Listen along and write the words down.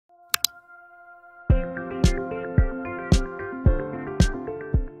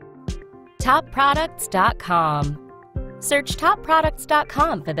TopProducts.com. Search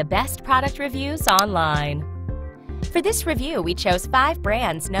TopProducts.com for the best product reviews online. For this review, we chose 5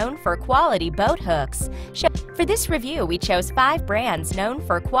 brands known for quality boat hooks. Showcasing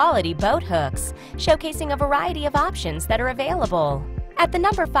a variety of options that are available. At the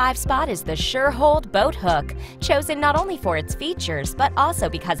number 5 spot is the Sure-Hold boat hook, chosen not only for its features, but also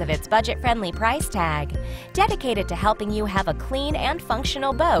because of its budget-friendly price tag. Dedicated to helping you have a clean and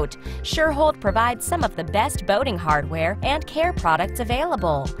functional boat, Sure-Hold provides some of the best boating hardware and care products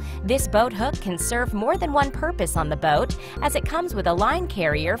available. This boat hook can serve more than one purpose on the boat, as it comes with a line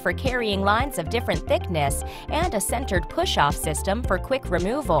carrier for carrying lines of different thickness and a centered push-off system for quick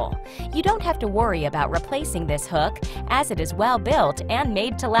removal. You don't have to worry about replacing this hook, as it is well built and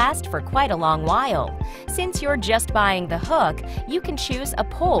made to last for quite a long while. Since you're just buying the hook, you can choose a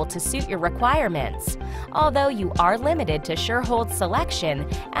pole to suit your requirements. Although you are limited to Sure-Hold's selection,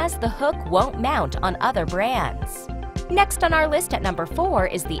 as the hook won't mount on other brands. Next on our list at number 4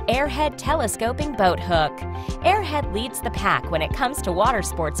 is the Airhead Telescoping Boat Hook. Airhead leads the pack when it comes to water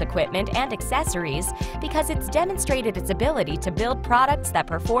sports equipment and accessories because it's demonstrated its ability to build products that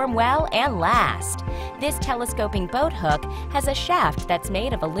perform well and last. This telescoping boat hook has a shaft that's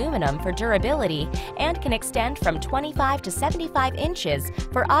made of aluminum for durability and can extend from 25 to 75 inches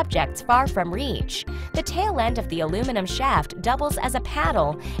for objects far from reach. The tail end of the aluminum shaft doubles as a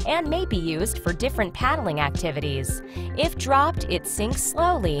paddle and may be used for different paddling activities. If dropped, it sinks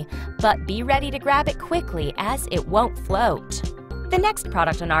slowly, but be ready to grab it quickly as it won't float. The next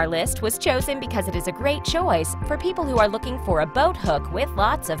product on our list was chosen because it is a great choice for people who are looking for a boat hook with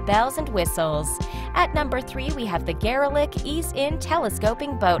lots of bells and whistles. At number 3, we have the Garelick Ease-In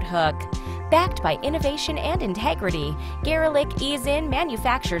Telescoping Boat Hook. Backed by innovation and integrity, Garelick Ease-In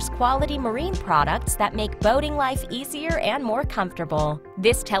manufactures quality marine products that make boating life easier and more comfortable.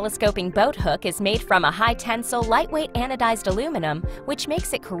 This telescoping boat hook is made from a high-tensile, lightweight anodized aluminum, which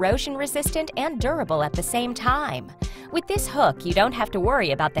makes it corrosion-resistant and durable at the same time. With this hook, you don't have to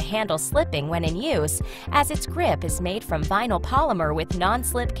worry about the handle slipping when in use, as its grip is made from vinyl polymer with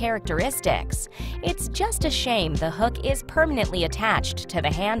non-slip characteristics. It's just a shame the hook is permanently attached to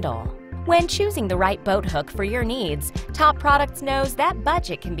the handle. When choosing the right boat hook for your needs, Top Products knows that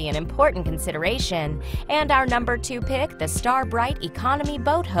budget can be an important consideration, and our number 2 pick, the Starbright Economy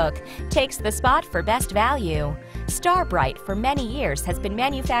Boat Hook, takes the spot for best value. Starbright for many years has been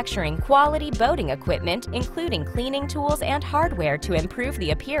manufacturing quality boating equipment, including cleaning tools and hardware to improve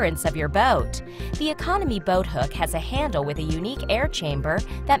the appearance of your boat. The Economy Boat Hook has a handle with a unique air chamber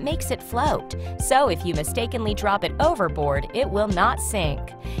that makes it float, so if you mistakenly drop it overboard, it will not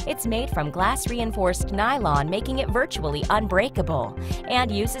sink. It's made from glass-reinforced nylon, making it virtually unbreakable, and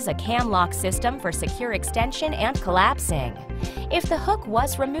uses a cam lock system for secure extension and collapsing. If the hook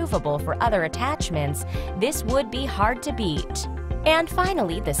was removable for other attachments, this would be hard to beat. And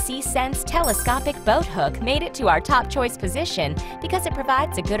finally, the C-Sense Telescopic Boat Hook made it to our top choice position because it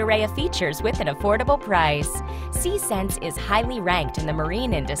provides a good array of features with an affordable price. C-Sense is highly ranked in the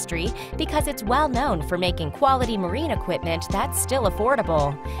marine industry because it's well known for making quality marine equipment that's still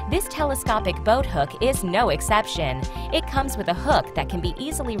affordable. This telescopic boat hook is no exception. It comes with a hook that can be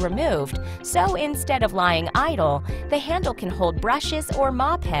easily removed, so instead of lying idle, the handle can hold brushes or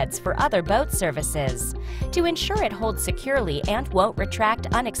mop heads for other boat services. To ensure it holds securely and won't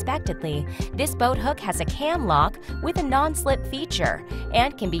retract unexpectedly, this boat hook has a cam lock with a non-slip feature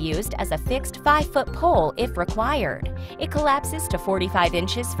and can be used as a fixed 5-foot pole if required. It collapses to 45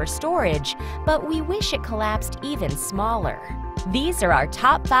 inches for storage, but we wish it collapsed even smaller. These are our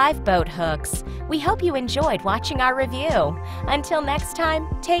top 5 boat hooks. We hope you enjoyed watching our review. Until next time,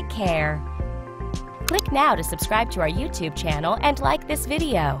 take care. Click now to subscribe to our YouTube channel and like this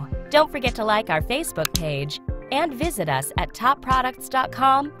video. Don't forget to like our Facebook page and visit us at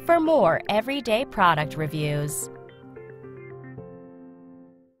TopProducts.com for more everyday product reviews.